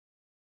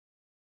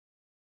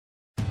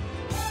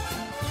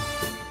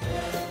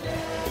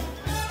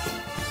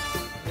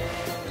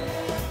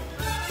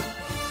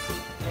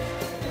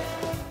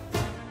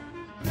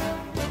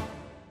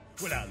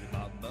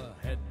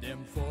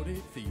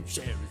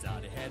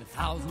Sherazade had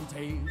 1,000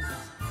 tales.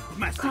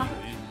 Master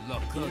in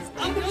luck, cause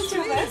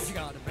she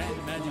got a brand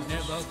of magic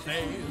never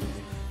fails.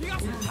 You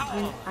got some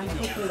power. I'm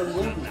taking the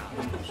movie.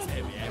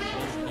 Heavy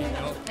ammunition in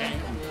your can.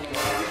 You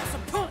got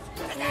some punch.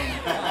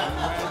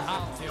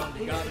 All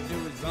you gotta do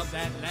is rub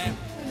that lamp.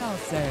 And I'll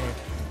say,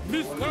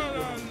 Mr.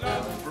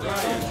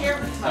 Brian.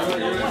 Are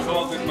you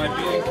involved in my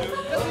being too?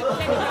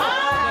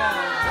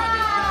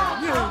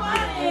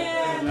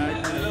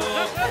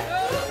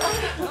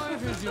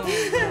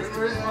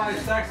 Where's my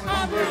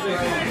saxophone birthday?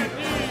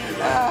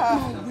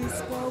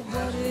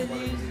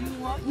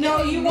 No,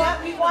 we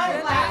want it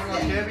last.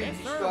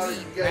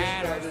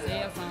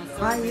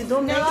 Why you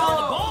don't make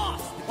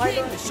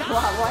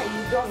why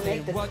you don't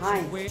make the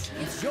time? We're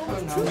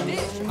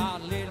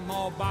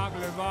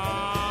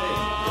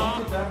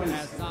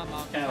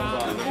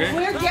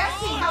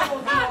guessing how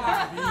old you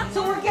are. So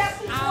we're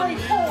guessing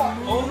 24.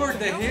 Over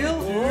the hill?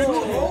 You're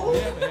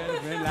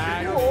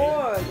old.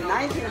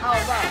 19, how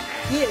about?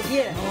 Here.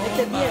 It's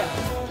a here.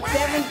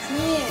 17.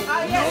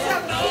 Oh, yeah,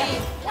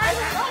 17.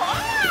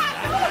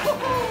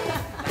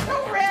 No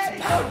red,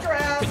 no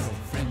dress.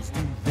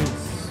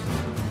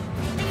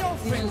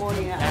 This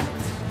morning,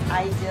 I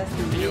just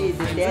read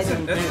the dead.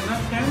 That's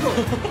enough candle.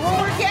 Well,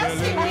 we're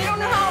guessing. We don't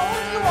know how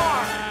old you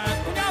are.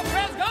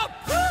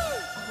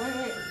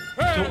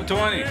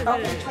 20.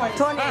 Okay,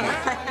 20.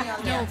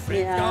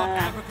 Yeah.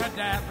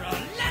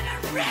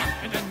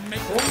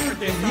 Over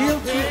the hill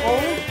too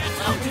old?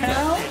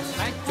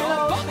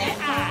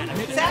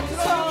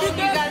 Saxophone, you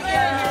gotta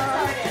get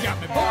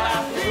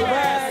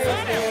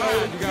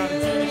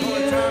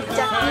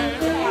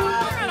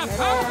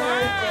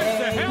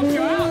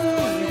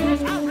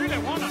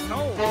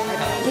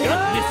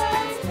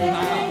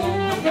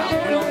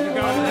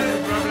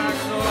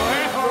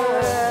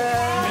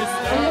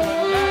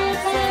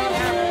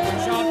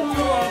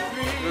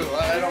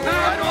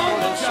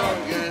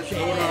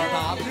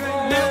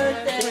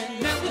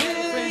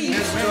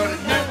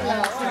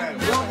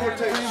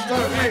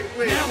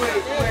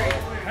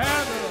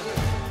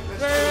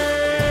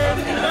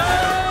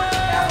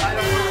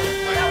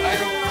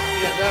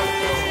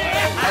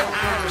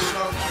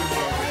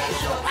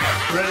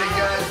Ready,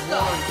 guys? 1,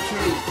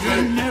 2, 3.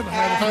 You never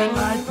had a friend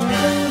like me.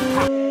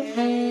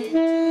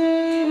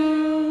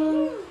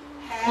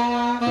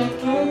 Happy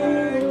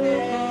birthday.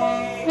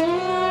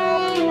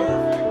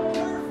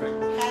 Perfect.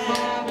 Happy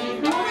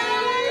birthday.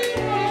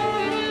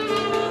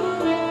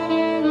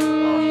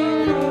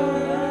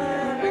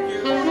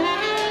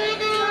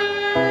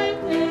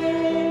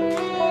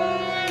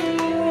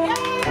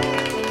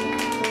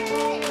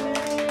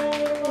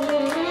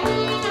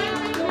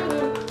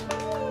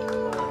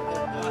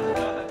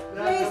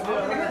 Thank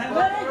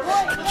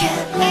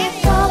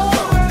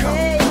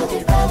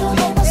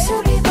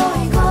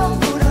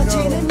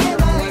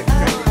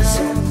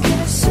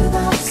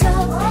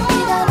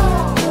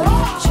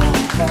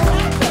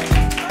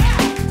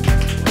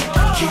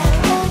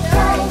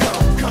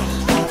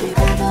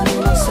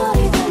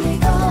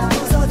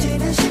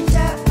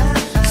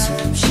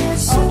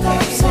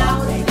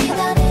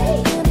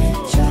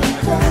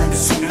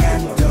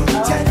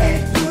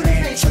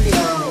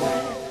you.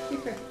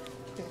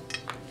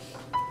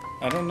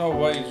 I don't know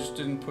why you just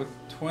didn't put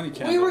 20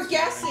 candles. We were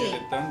guessing. To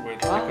get it done with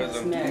because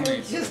I'm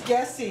 20. Just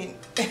guessing.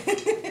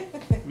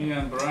 Me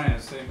and Brian,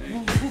 same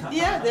age.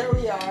 Yeah, there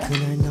we are.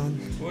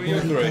 Well,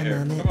 you're right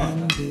here. Come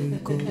on.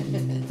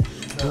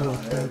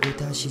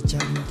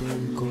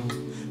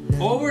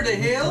 Over the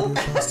hill?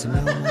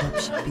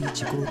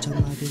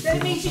 That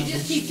means you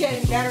just keep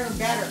getting better and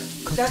better.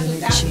 That's what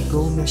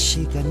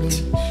that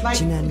means. Like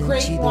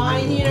great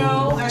wine, you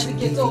know, as it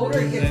gets older,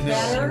 it gets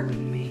better.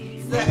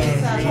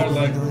 More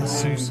like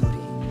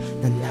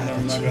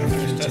I'm not gonna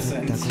finish that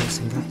sentence.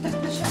 No,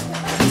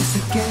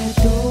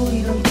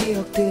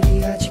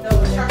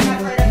 start that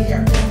right up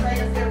here.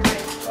 Right up there,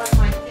 right. Let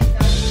my kid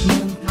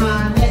know.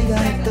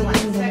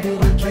 Then second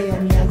one, second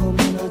one.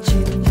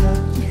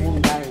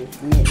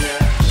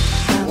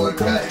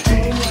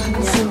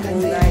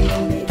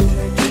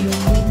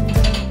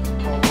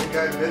 One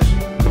guy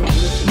missing.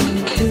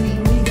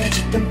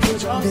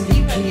 Oh,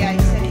 Stephen, yeah, he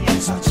said he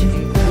had something.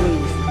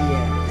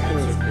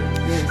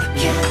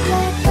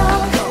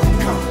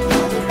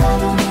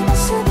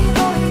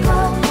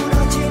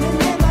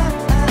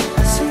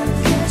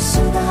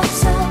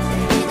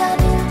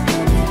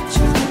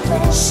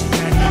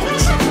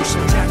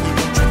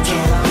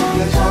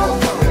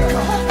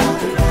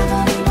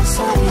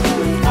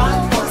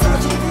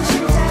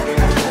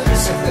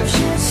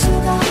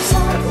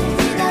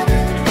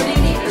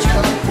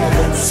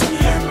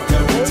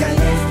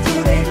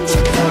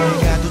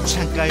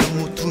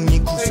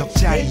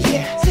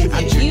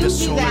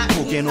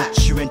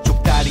 놓지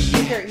왼쪽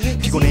다리에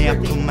피곤해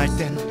아픈 말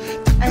땐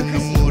닦은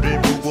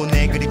눈물을 보고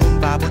내 그리곤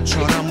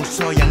바보처럼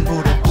웃어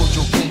양보를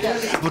보조개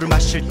물을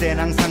마실 땐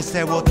항상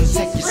세워둔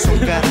새끼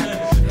손가락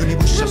눈이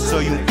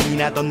부셨어 용기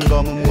나던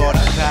검은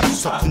머리카락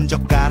서툰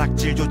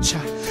젓가락질조차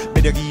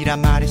매력이라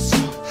말했어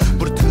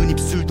부르튼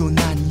입술도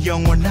난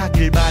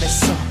영원하길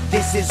바랬어.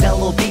 This is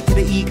LOV to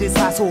the E 그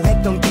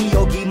사소했던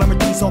기억이 맘을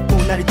뒤섞고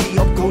나를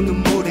뒤엎고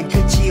눈물은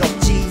끝이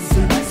없지.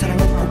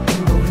 사랑은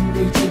꽃핀도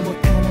흔들지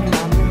못하는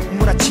맘을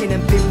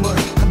몰아치는 빗물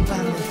한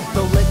방울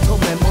The little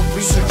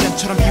memory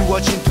술잔처럼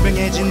비워진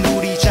투명해진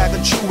우리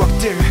작은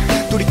추억들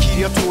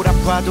돌이키려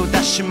돌아봐도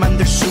다시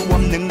만들 수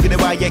없는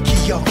그대와의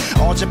기억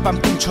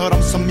어젯밤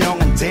꿈처럼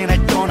선명한데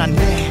날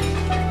떠났네.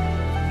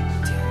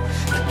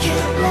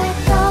 Can't let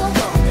go.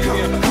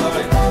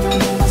 어디가도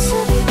네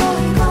모습이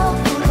보이고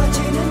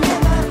부러지는 내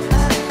맘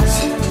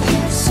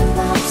숨길 수가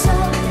없어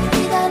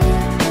기다릴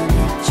뿐일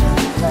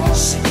정도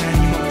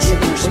시간이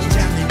멈추고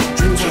싶다면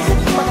Can't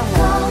let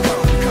go.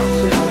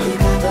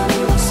 어디가도 네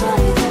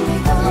목소리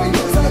들리고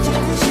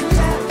부서지고 싶다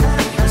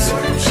숨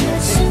쉴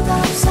수가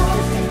없어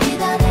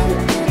기다릴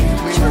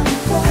뿐일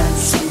정도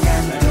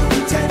한순간도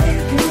기다릴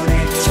뿐일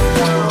정도.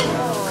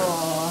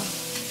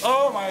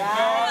 Oh my God.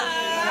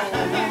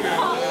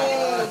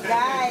 Hey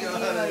guys,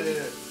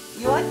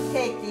 you want to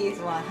take this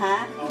one,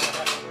 huh?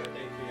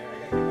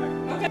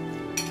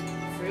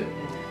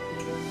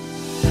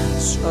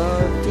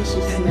 Oh, this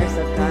smells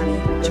so funny.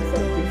 Look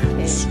at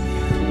this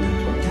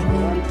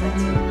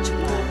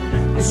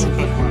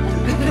cake. One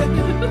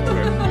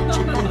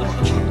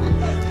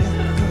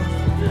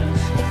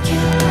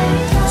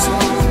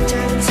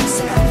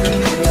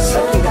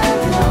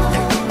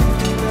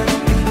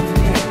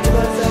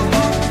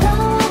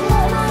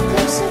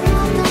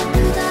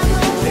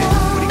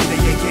우리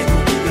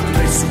그대에게도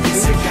기억될 수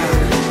있을까?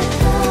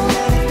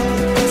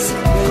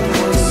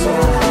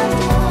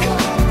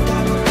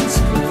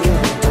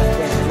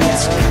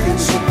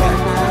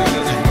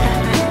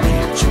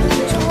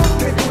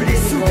 되돌릴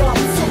수가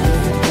없어.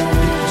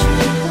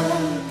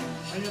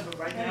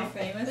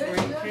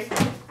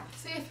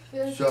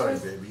 Sorry,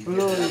 baby.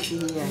 Blue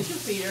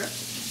is here.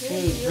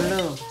 Hey,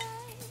 Blue.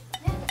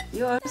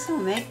 You also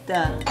make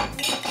the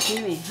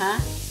Jimmy, huh?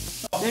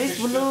 Where is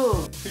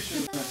Blue?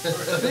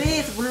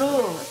 Please,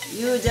 Blue.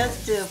 You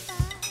just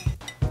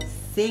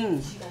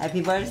sing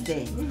Happy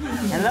Birthday.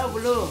 Hello,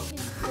 Blue.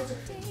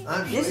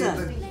 I'm Listen.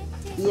 sleeping.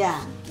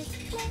 Yeah.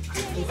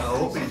 I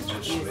hope he's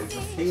just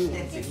sleeping.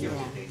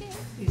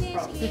 Yeah.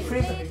 He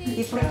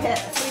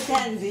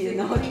pretends, you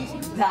know,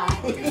 die.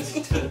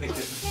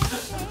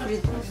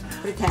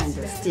 Pretend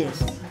still,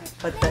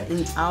 but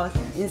inside,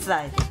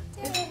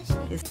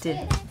 it's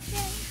still.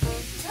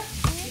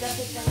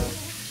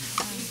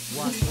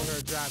 Watching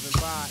her driving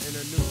by in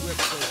her new whip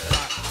so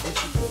fly. And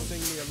she can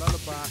sing me a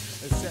lullaby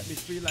and set me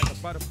free like a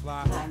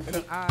butterfly. In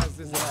her eyes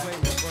there's a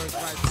flame that burns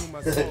right through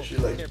my soul. She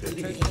likes Can't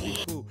baby. pretend to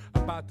be cool,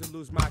 about to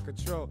lose my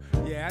control.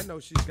 Yeah, I know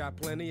she's got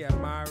plenty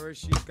admirers.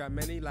 She's got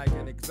many like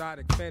an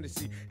exotic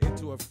fantasy.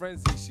 Into a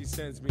frenzy she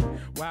sends me.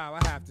 Wow,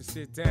 I have to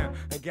sit down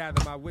and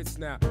gather my wits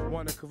now.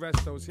 Wanna caress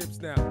those hips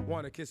now.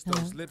 Wanna kiss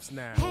those lips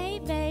now. Hey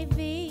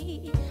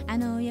baby, I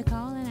know you're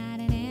calling, I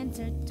didn't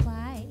answer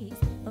twice.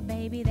 But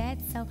baby,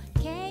 that's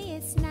okay,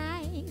 it's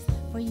nice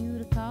for you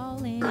to call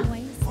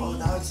anyway. Oh,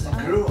 now it's the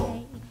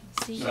girl.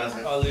 That's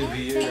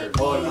Olivier.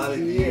 Oh, not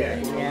in the air.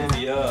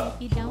 Olivia.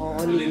 You don't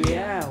Oh,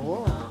 Olivia,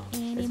 whoa.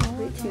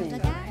 anymore, pretty. 'cause I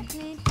got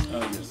plenty.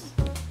 Oh, yes.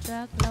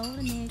 Truckload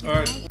of niggas All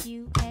right. like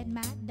you at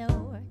my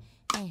door.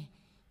 And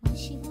when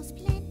she wants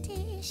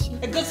plenty, she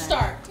A good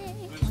start.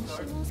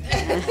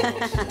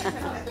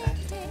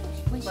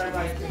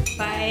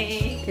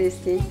 Bye,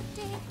 Christine.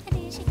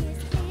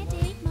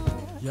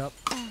 Yup.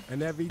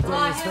 And every day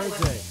is her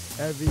day.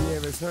 Every year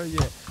is her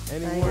year.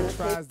 Anyone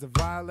tries to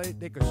violate,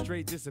 they could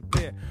straight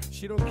disappear.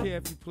 She don't care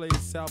if you play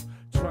yourself,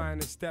 trying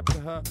to step to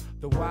her.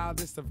 The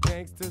wildest of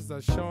gangsters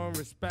are showing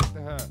respect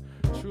to her.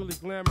 Truly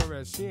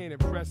glamorous, she ain't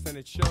impressed and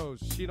it shows.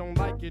 She don't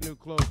like your new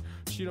clothes.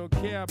 She don't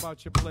care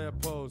about your player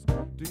pose.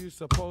 Do you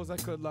suppose I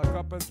could look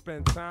up and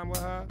spend time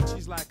with her?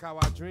 She's like how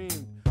I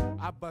dreamed.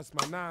 I bust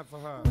my nine for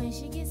her.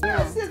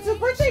 Yes, it's a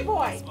birthday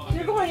boy.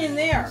 You're going in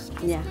there.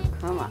 Yeah,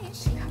 come on.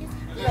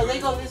 No, they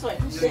go this way.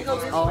 They go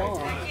this Oh, way.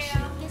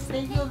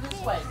 They go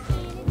this way.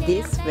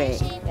 this way.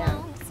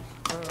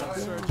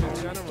 Surgeon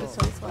General.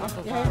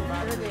 Yeah,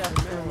 here they are.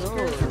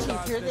 Here's the chief.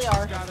 Here they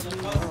are.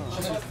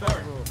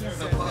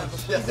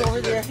 He's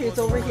over there. He's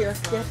over here.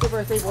 Get the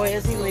birthday boy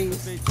as he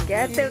leaves.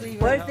 Get the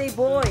birthday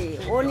boy.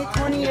 Only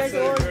 20 years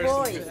old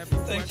boy.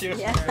 Thank you.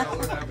 Yeah.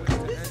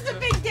 This is a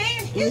big day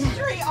in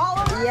history all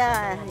over.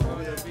 Yeah.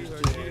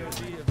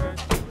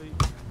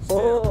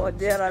 Oh,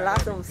 there are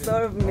lots of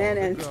served men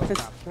and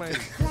women.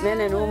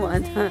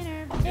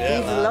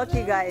 He's a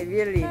lucky guy,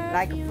 really,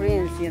 like a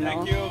prince, you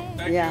know. Thank you.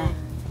 Thank Yeah,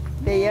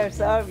 they all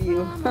serve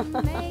you.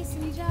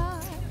 Mason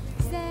jar,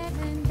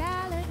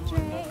 $7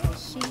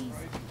 dress. She's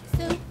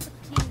super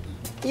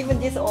cute. Even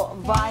this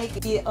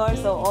bike is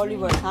also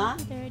Oliver, huh?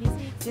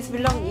 This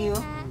belong to you.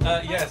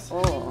 Yes.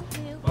 Oh,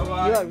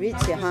 Bye-bye. you are rich,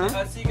 huh?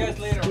 I'll see you guys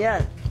later.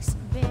 Yeah.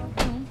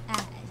 Bedroom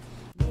eyes.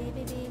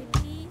 Baby, baby,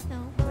 please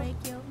don't break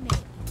your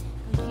neck.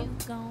 'Cause you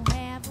gon'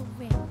 have a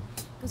wreck.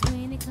 'Cause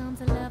when it comes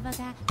to love, I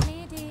got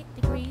plenty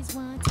degrees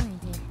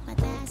 120. My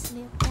thigh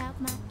slipped out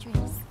my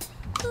dress.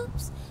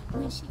 Oops,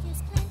 when she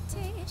gets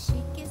plenty,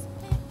 she gets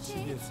plenty. She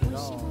gets it When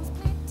she all. wants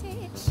plenty,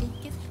 plenty, she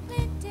gets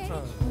plenty.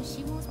 When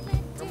she wants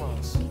plenty,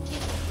 she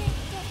gets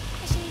plenty.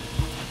 And she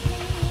gets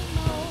plenty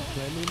more.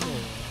 Plenty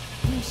more.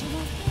 When she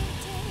wants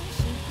plenty,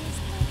 she gets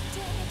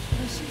plenty.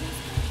 When she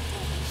wants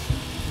plenty, she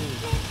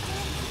gets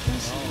plenty. When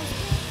she wants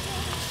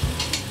plenty, she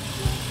gets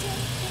plenty.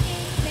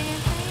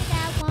 Anything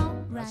I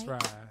want, right? That's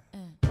right.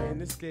 In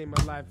this game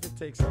of life, it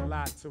takes a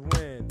lot to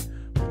win.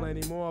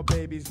 Plenty more,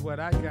 baby's what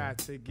I got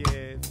to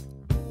give.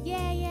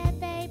 Yeah, yeah,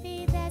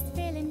 baby, that's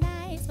really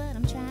nice. But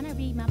I'm trying to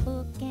read my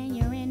book and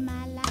you're in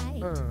my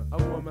life. A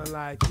woman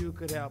like you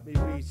could help me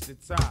reach the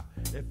top.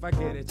 If I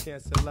get a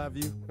chance to love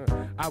you,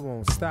 I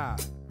won't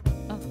stop.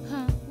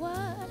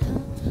 What?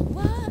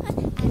 I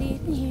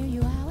didn't hear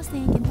you, I was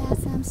thinking about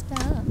some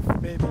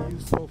stuff. Baby, you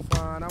so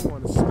fine, I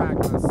wanna smack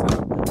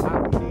myself.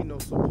 I don't need no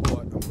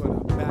support, I'm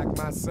gonna back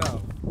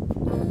myself.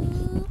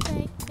 Ooh,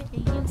 baby,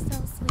 you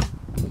so sweet.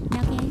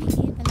 Now can you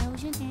get the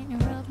lotion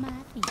and rub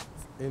my feet?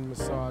 In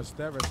massage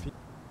therapy,